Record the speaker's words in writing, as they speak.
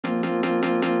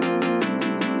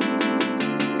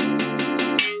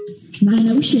My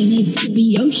notion is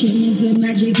the ocean is a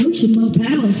magic potion, more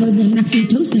powerful than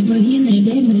oxytocin for healing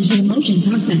damaged emotions.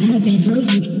 Hearts that have been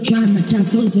frozen,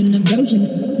 traumatized souls in erosion.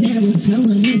 Now we're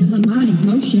flowing in harmonic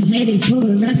motion, headed for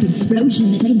a rapid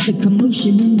explosion. It makes a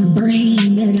commotion in my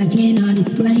brain that I cannot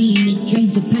explain. It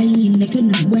drains the pain that could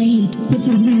not wane.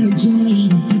 Without Mary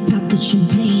Jane, I pop the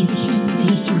champagne.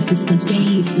 Let's rock this left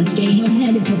game, we're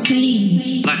headed for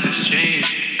fame. Life has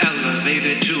changed,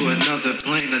 elevated to another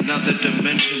plane, another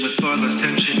dimension with far less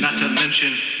tension, not to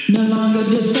mention. No longer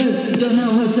disturbed, don't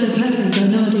know what's occurred,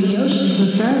 don't know the ocean's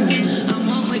preferred. I'm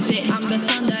one with it, I'm the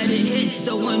sun that it hits.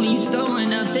 So when he's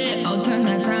throwing a fit, I'll turn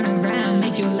that frown around,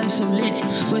 make your life so lit.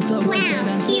 With the words that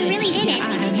I spit, you really did it.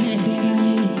 I admit that I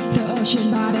hit the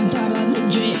ocean bottom, thought I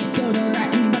legit go to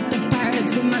writing, but the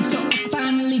pirates in my soul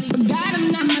finally forgot them.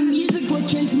 Now my music will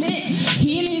transmit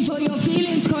healing for your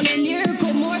feelings, call it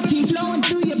lyrical morphine flowing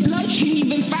through your bloodstream. You've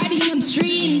been fighting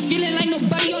upstream, feeling like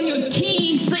nobody on your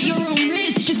team. Slit your own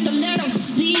wrist just to let off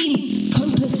steam.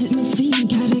 Hopeless is missing,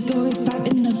 category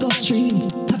 5 in the Gulf Stream.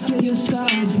 I feel your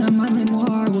scars, now my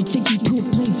memoir will take you to a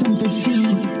place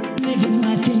unforeseen. Living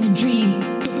life in a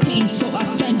dream, pain so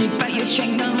authentic, but your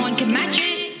strength no one can match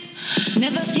it.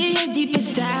 Never fear your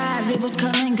deepest dive, it will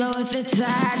come and go with the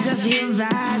tides. I feel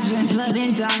vibes when flood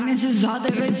and darkness is all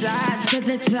that resides. Cut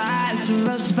the tides, the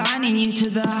road spawning you to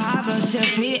the harbor. Still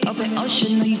free, open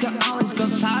ocean, no, you can always go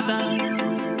farther.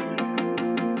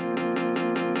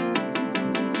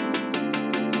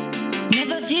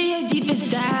 Never fear your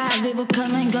deepest dive, it will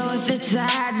come and go with the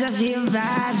tides. I feel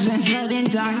vibes when flood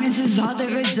and darkness is all that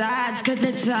resides. Cut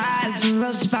the tides, the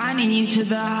rope spawning you to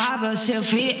the harbor. Still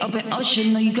free, open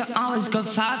ocean, no, you can always go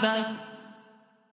farther.